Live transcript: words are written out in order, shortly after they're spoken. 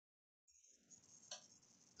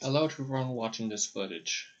Hello to everyone watching this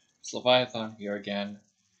footage. It's Leviathan here again,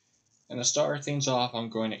 and to start things off, I'm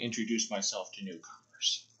going to introduce myself to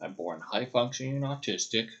newcomers. I'm born high-functioning and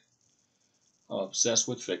autistic, I'm obsessed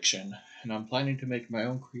with fiction, and I'm planning to make my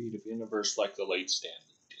own creative universe like the late Stan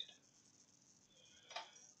Lee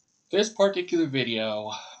did. This particular video,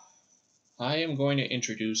 I am going to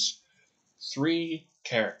introduce 3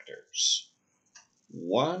 characters.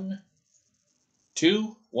 One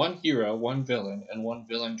hero, one villain, and one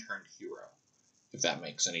villain turned hero, if that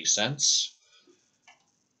makes any sense.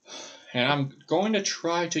 And I'm going to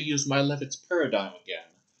try to use my Levitt's paradigm again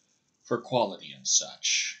for quality and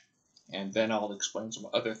such. And then I'll explain some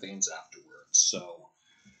other things afterwards. So,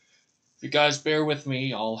 if you guys bear with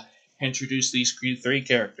me, I'll introduce these 3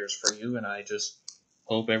 characters for you, and I just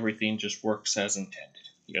hope everything just works as intended,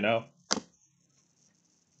 you know?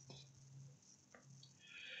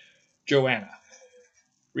 Joanna.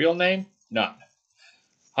 Real name? None.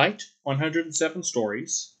 Height? 107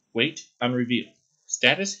 stories. Weight? Unrevealed.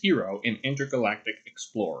 Status hero in Intergalactic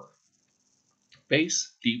Explorer.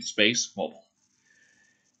 Base, deep space, mobile.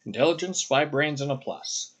 Intelligence, 5 brains and a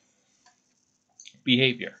plus.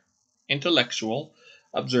 Behavior. Intellectual,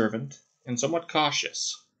 observant, and somewhat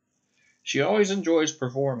cautious. She always enjoys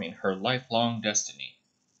performing her lifelong destiny.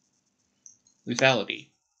 Lethality.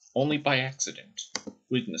 Only by accident.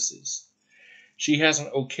 Weaknesses. She has an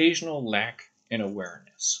occasional lack in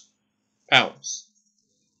awareness. Powers.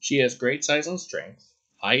 She has great size and strength,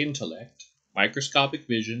 high intellect, microscopic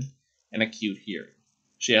vision, and acute hearing.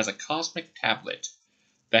 She has a cosmic tablet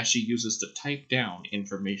that she uses to type down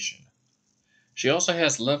information. She also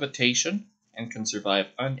has levitation and can survive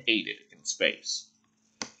unaided in space.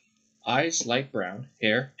 Eyes light brown,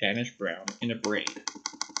 hair tannish brown in a braid.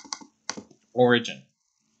 Origin.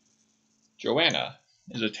 Joanna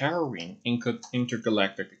is a towering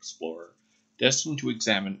intergalactic explorer destined to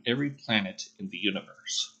examine every planet in the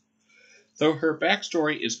universe. Though her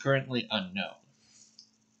backstory is currently unknown,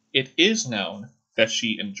 it is known that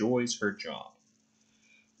she enjoys her job.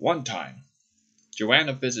 One time,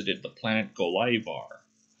 Joanna visited the planet Golivar,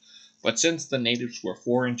 but since the natives were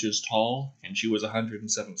 4 inches tall and she was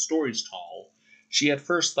 107 stories tall, she at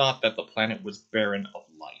first thought that the planet was barren of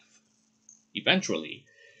life. Eventually,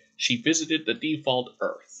 she visited the default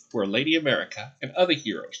Earth, where Lady America and other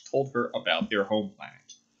heroes told her about their home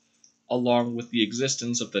planet, along with the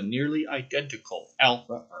existence of the nearly identical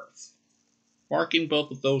Alpha Earth, marking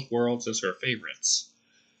both of those worlds as her favorites.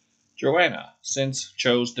 Joanna since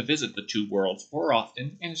chose to visit the 2 worlds more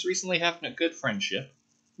often and is recently having a good friendship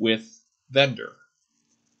with Vendor.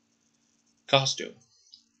 Costume.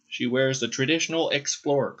 She wears the traditional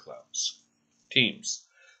explorer clothes. Teams.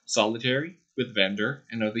 Solitary with Vendor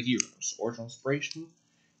and other heroes. Original inspiration,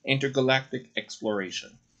 Intergalactic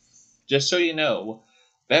Exploration. Just so you know,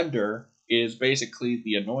 Vendor is basically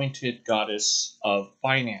the anointed goddess of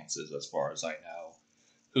finances, as far as I know,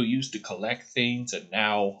 who used to collect things and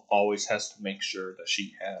now always has to make sure that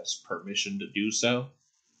she has permission to do so.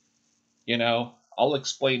 You know, I'll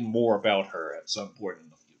explain more about her at some point in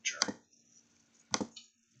the future.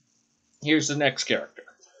 Here's the next character.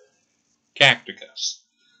 Kaktikus.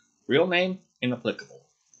 Real name, inapplicable.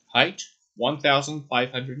 Height,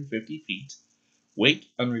 1,550 feet. Weight,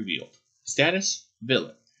 unrevealed. Status,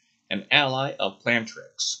 villain. An ally of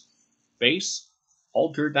Plantrix. Base,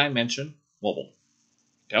 altered dimension, mobile.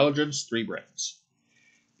 Intelligence, 3 brains.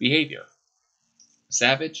 Behavior.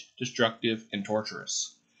 Savage, destructive, and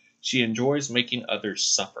torturous. She enjoys making others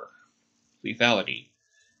suffer. Lethality.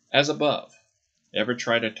 As above. Never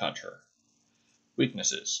try to touch her.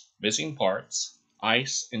 Weaknesses. Missing parts,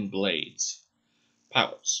 ice, and blades.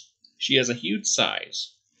 Powers. She has a huge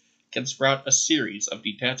size, can sprout a series of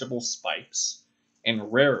detachable spikes,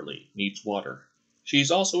 and rarely needs water. She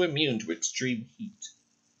is also immune to extreme heat.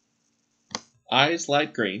 Eyes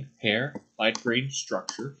light green, hair light green,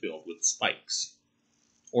 structure filled with spikes.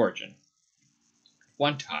 Origin.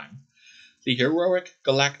 One time, the heroic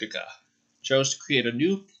Galaktika chose to create a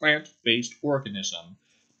new plant-based organism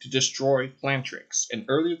to destroy Plantrix, an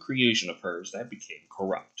earlier creation of hers that became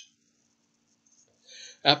corrupt.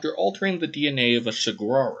 After altering the DNA of a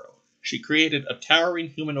saguaro, she created a towering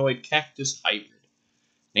humanoid cactus hybrid.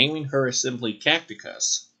 Naming her as simply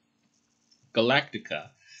Kaktikus, Galaktika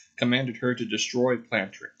commanded her to destroy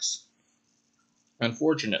Plantrix.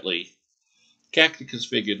 Unfortunately, Kaktikus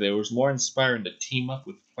figured that it was more inspiring to team up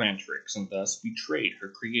with Plantrix and thus betrayed her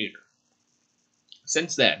creator.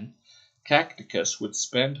 Since then, Kaktikus would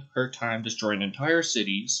spend her time destroying entire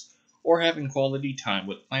cities or having quality time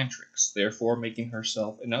with Plantrix, therefore making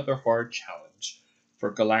herself another hard challenge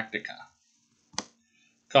for Galaktika.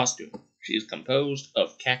 Costume. She is composed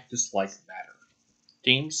of cactus-like matter.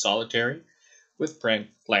 Team Solitary with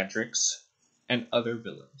Plantrix and other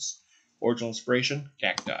villains. Original inspiration,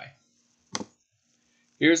 cacti.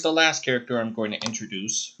 Here's the last character I'm going to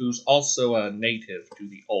introduce, who's also a native to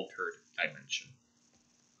the altered dimension.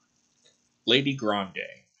 Lady Grande.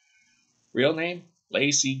 Real name,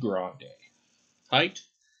 Lacy Grande. Height,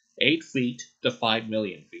 8 feet to 5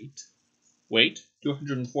 million feet. Weight,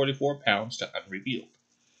 244 pounds to unrevealed.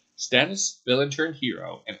 Status, villain turned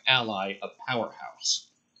hero and ally of Powerhouse.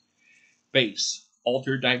 Base,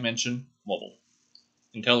 altered dimension, mobile.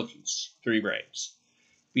 Intelligence, 3 brains.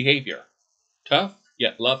 Behavior, tough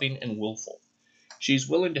yet loving and willful. She's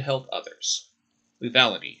willing to help others.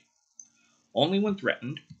 Lethality, only when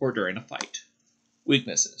threatened or during a fight.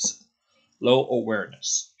 Weaknesses, low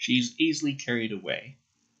awareness. She's easily carried away.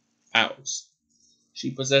 Powers, she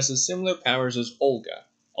possesses similar powers as Olga,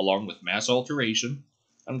 along with mass alteration,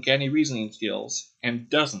 uncanny reasoning skills, and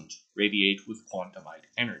doesn't radiate with quantumite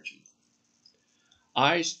energy.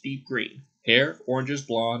 Eyes deep green, hair orangish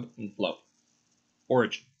blonde and flowing.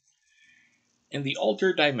 Origin. In the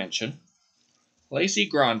altered dimension, Lacy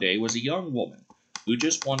Grande was a young woman who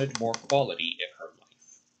just wanted more quality in her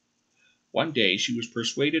life. One day she was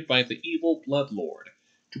persuaded by the evil Bloodlord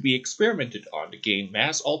to be experimented on to gain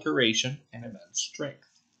mass alteration and immense strength.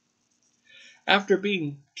 After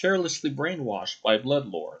being carelessly brainwashed by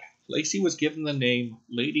Bloodlord, Lacy was given the name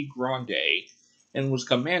Lady Grande and was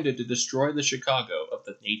commanded to destroy the Chicago of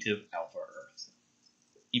the native Alpha Earth.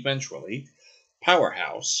 Eventually,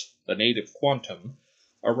 Powerhouse, the native Quantum,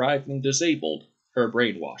 arrived and disabled her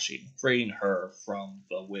brainwashing, freeing her from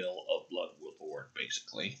the will of Bloodlord,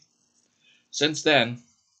 basically. Since then,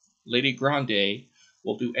 Lady Grande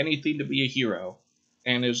will do anything to be a hero,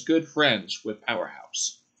 and is good friends with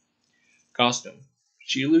Powerhouse. Costume.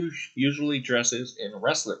 She usually dresses in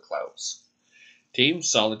wrestler clothes. Team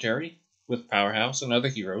Solitary, with Powerhouse and other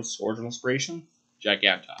heroes. Original inspiration,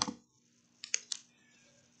 Giganta.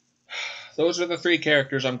 Those are the 3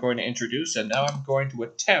 characters I'm going to introduce, and now I'm going to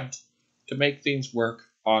attempt to make things work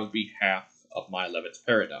on behalf of my Levitt's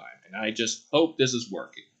paradigm. And I just hope this is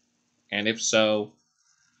working. And if so,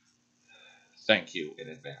 thank you in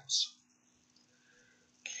advance.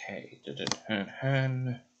 Okay.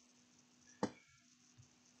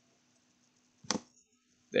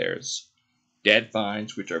 There's dead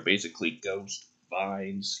vines, which are basically ghost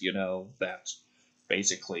vines, that's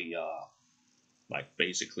basically,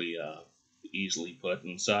 easily put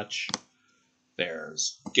and such.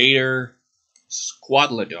 There's Gator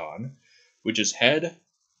Squadlodon, which is head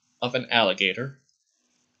of an alligator,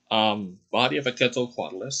 body of a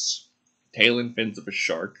Quetzalcoatlus, tail and fins of a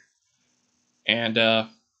shark, and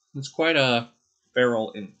it's quite a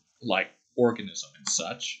feral organism and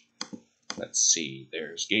such. Let's see,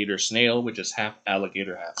 there's Gator Snail, which is half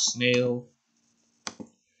alligator, half snail.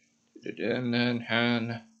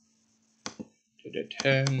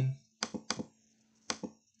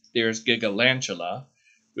 There's Gigalantula,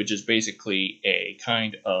 which is basically a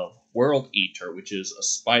kind of world eater, which is a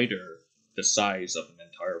spider the size of an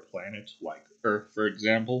entire planet, like Earth, for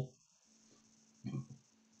example.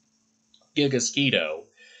 Gigasquito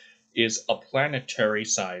is a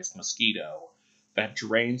planetary-sized mosquito that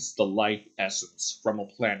drains the life essence from a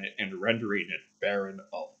planet and rendering it barren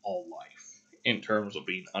of all life, in terms of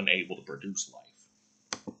being unable to produce life.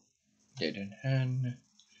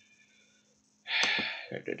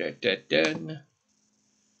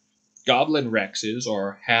 Goblin Rexes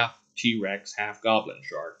are half T-Rex, half Goblin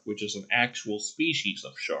Shark, which is an actual species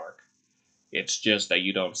of shark. It's just that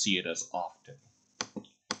you don't see it as often.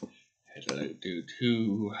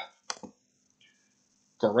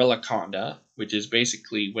 Gorillaconda, which is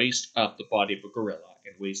basically waist up the body of a gorilla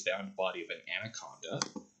and waist down the body of an anaconda.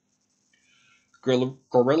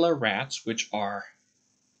 Gorilla rats, which are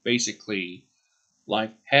basically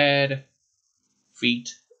like head,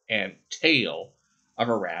 feet, and tail of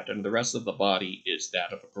a rat, and the rest of the body is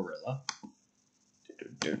that of a gorilla.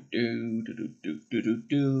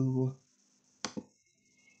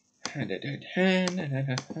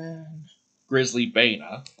 Grizzly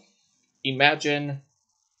Bana. Imagine,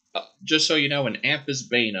 just so you know, an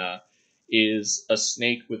Amphisbaena is a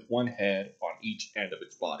snake with one head on each end of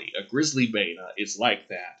its body. A Grizzly Bana is like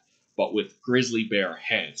that, but with grizzly bear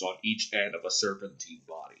heads on each end of a serpentine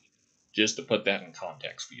body. Just to put that in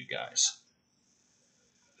context for you guys.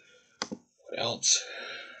 What else?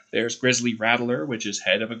 There's Grizzly Rattler, which is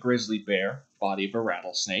head of a grizzly bear, body of a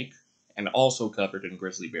rattlesnake, and also covered in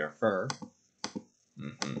grizzly bear fur.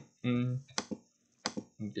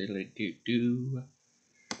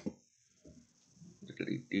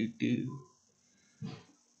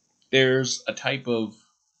 There's a type of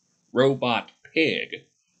robot pig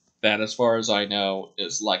that, as far as I know,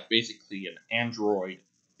 is like basically an android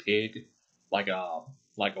pig, like a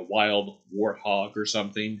wild warthog or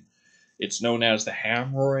something. It's known as the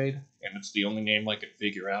Hamroid, and it's the only name I could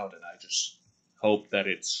figure out, and I just hope that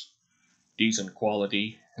it's decent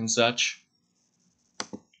quality and such.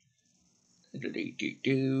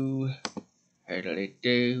 Diddly-doo-doo,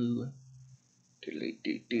 diddly-doo,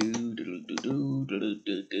 diddly-doo-doo, diddly-doo-doo,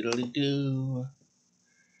 diddly-doo, diddly-doo.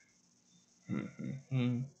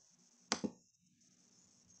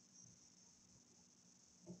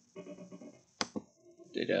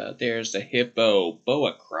 There's the hippo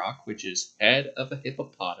boa croc, which is head of a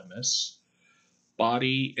hippopotamus,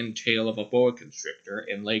 body and tail of a boa constrictor,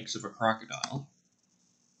 and legs of a crocodile.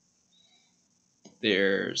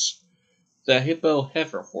 There's the hippo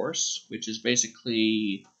heifer horse, which is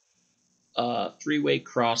basically a three-way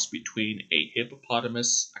cross between a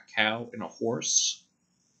hippopotamus, a cow, and a horse,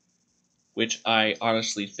 which I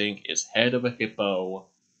honestly think is head of a hippo,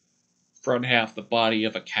 front half the body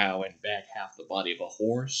of a cow, and back half the body of a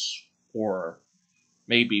horse, or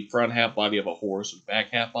maybe front half body of a horse and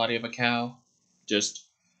back half body of a cow.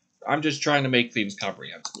 I'm just trying to make things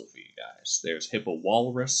comprehensible for you guys. There's hippo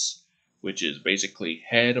walrus, which is basically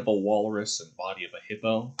head of a walrus and body of a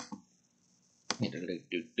hippo.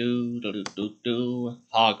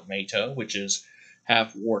 Hogmato, which is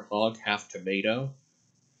half warthog, half tomato.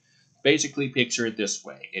 Basically, picture it this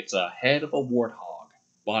way. It's a head of a warthog,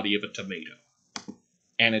 body of a tomato.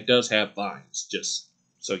 And it does have vines, just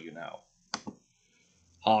so you know.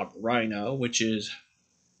 Hog rhino, which is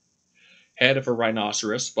head of a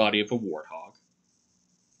rhinoceros, body of a warthog.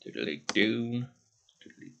 Diddly-doo,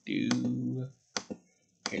 diddly-doo,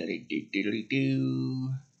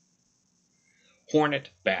 diddly-doo. Hornet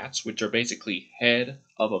bats, which are basically head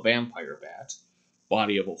of a vampire bat,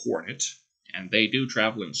 body of a hornet, and they do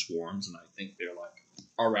travel in swarms, and I think they're like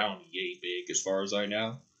around yay big as far as I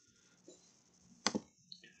know.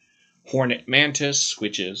 Hornet mantis,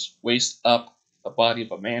 which is waist up the body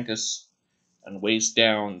of a mantis, and waist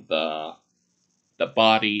down the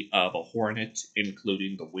body of a hornet,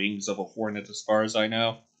 including the wings of a hornet as far as I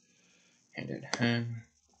know. Hand in hand.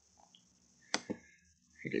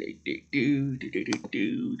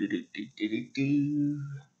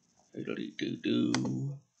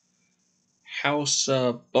 House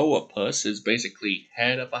Boapus is basically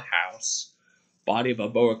head of a house, body of a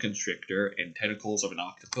boa constrictor, and tentacles of an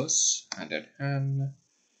octopus. And then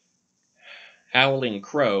howling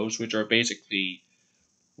crows, which are basically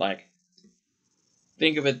like,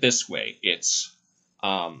 think of it this way: it's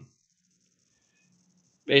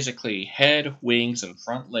basically head, wings, and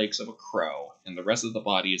front legs of a crow, and the rest of the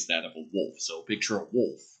body is that of a wolf. So picture a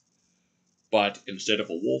wolf, but instead of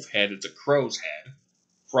a wolf head, it's a crow's head.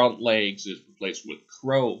 Front legs is replaced with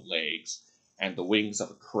crow legs, and the wings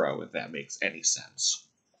of a crow, if that makes any sense.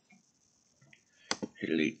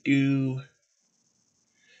 Hiddly-doo.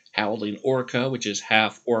 Howling orca, which is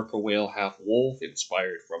half orca whale, half wolf,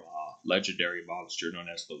 inspired from a legendary monster known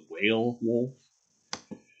as the whale wolf.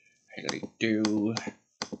 Hiddly-doo.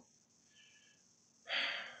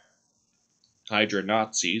 Hydra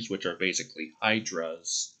Nazis, which are basically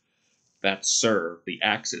hydras that serve the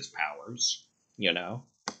Axis powers, you know.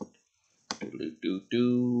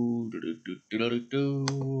 Diddly-doo-doo,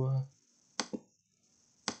 diddly-doo-doo-doo-doo.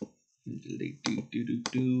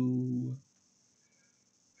 Diddly-doo-doo-doo-doo.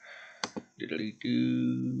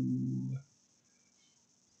 Diddly-doo.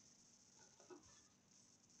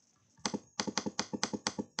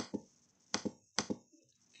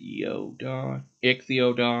 Theodon.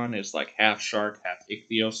 Ichthyodon is like half shark, half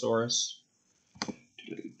ichthyosaurus.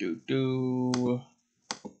 Diddly-doo-doo.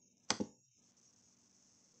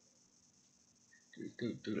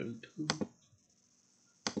 Diddly-doo-doo-doo.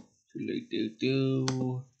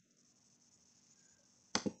 Diddly-doo-doo.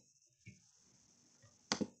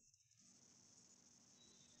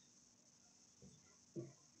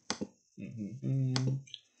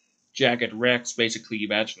 Jagged Rex, basically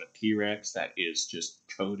imagine a T-Rex that is just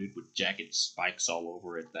coated with jagged spikes all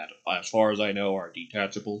over it that, as far as I know, are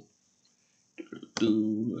detachable.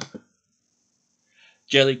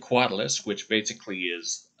 Jellyquatilus, which basically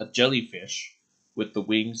is a jellyfish with the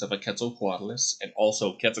wings of a Quetzalcoatlus, and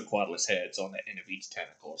also Quetzalcoatlus heads on the end of each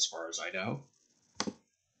tentacle, as far as I know.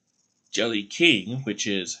 Jelly King, which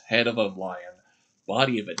is head of a lion,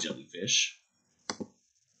 body of a jellyfish.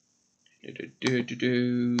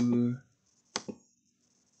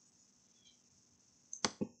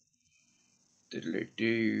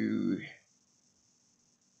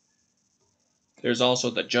 There's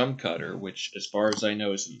also the Jump Cutter, which, as far as I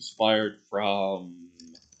know, is inspired from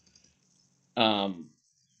um,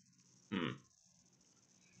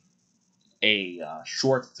 a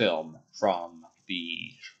short film from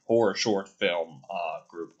the horror short film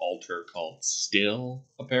group Alter called Still,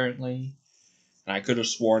 apparently. And I could have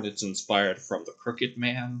sworn it's inspired from The Crooked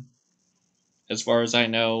Man, as far as I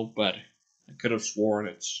know, but I could have sworn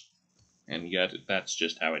it's, and yet that's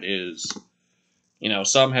just how it is. You know,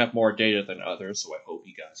 some have more data than others, so I hope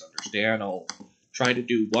you guys understand. I'll try to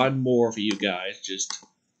do one more for you guys. Just,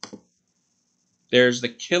 there's the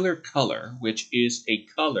killer color, which is a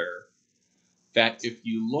color that if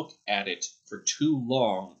you look at it for too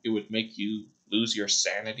long, it would make you lose your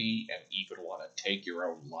sanity and even want to take your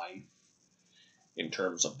own life in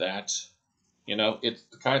terms of that. You know, it's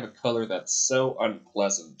the kind of color that's so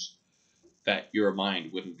unpleasant that your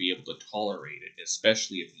mind wouldn't be able to tolerate it,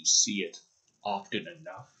 especially if you see it often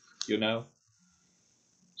enough, you know?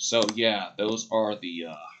 So yeah, those are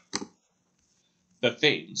the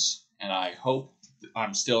things, and I hope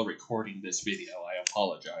I'm still recording this video. I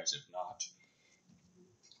apologize if not.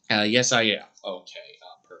 Yes, I am. Okay,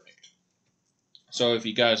 perfect. So if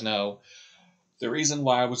you guys know, the reason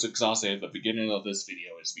why I was exhausted at the beginning of this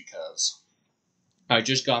video is because I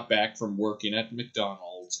just got back from working at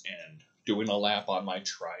McDonald's and doing a lap on my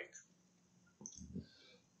trike.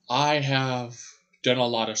 I have done a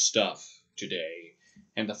lot of stuff today,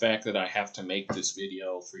 and the fact that I have to make this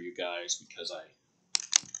video for you guys because I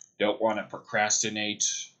don't want to procrastinate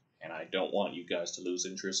and I don't want you guys to lose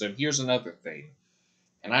interest. And here's another thing,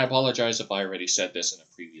 and I apologize if I already said this in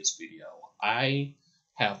a previous video. I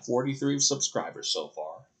have 43 subscribers so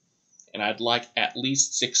far, and I'd like at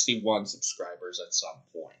least 61 subscribers at some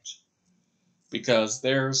point. Because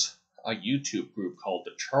there's a YouTube group called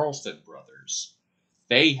the Charleston Brothers.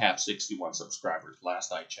 They have 61 subscribers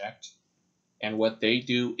last I checked, and what they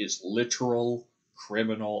do is literal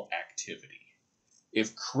criminal activity.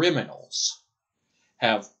 If criminals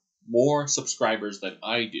have more subscribers than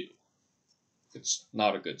I do, it's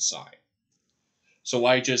not a good sign. So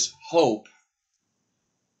I just hope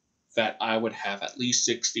that I would have at least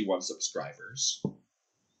 61 subscribers,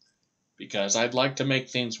 because I'd like to make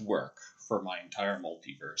things work for my entire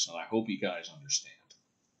multiverse, and I hope you guys understand.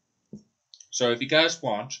 So if you guys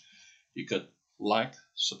want, you could like,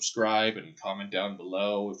 subscribe, and comment down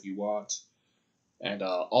below if you want. And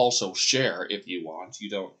also share if you want. You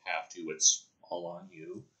don't have to, it's all on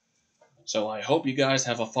you. So I hope you guys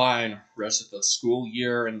have a fine rest of the school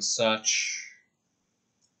year and such.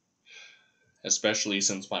 Especially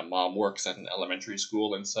since my mom works at an elementary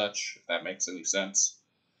school and such, if that makes any sense.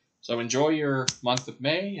 So enjoy your month of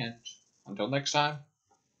May, and until next time,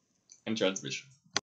 enjoy the vision.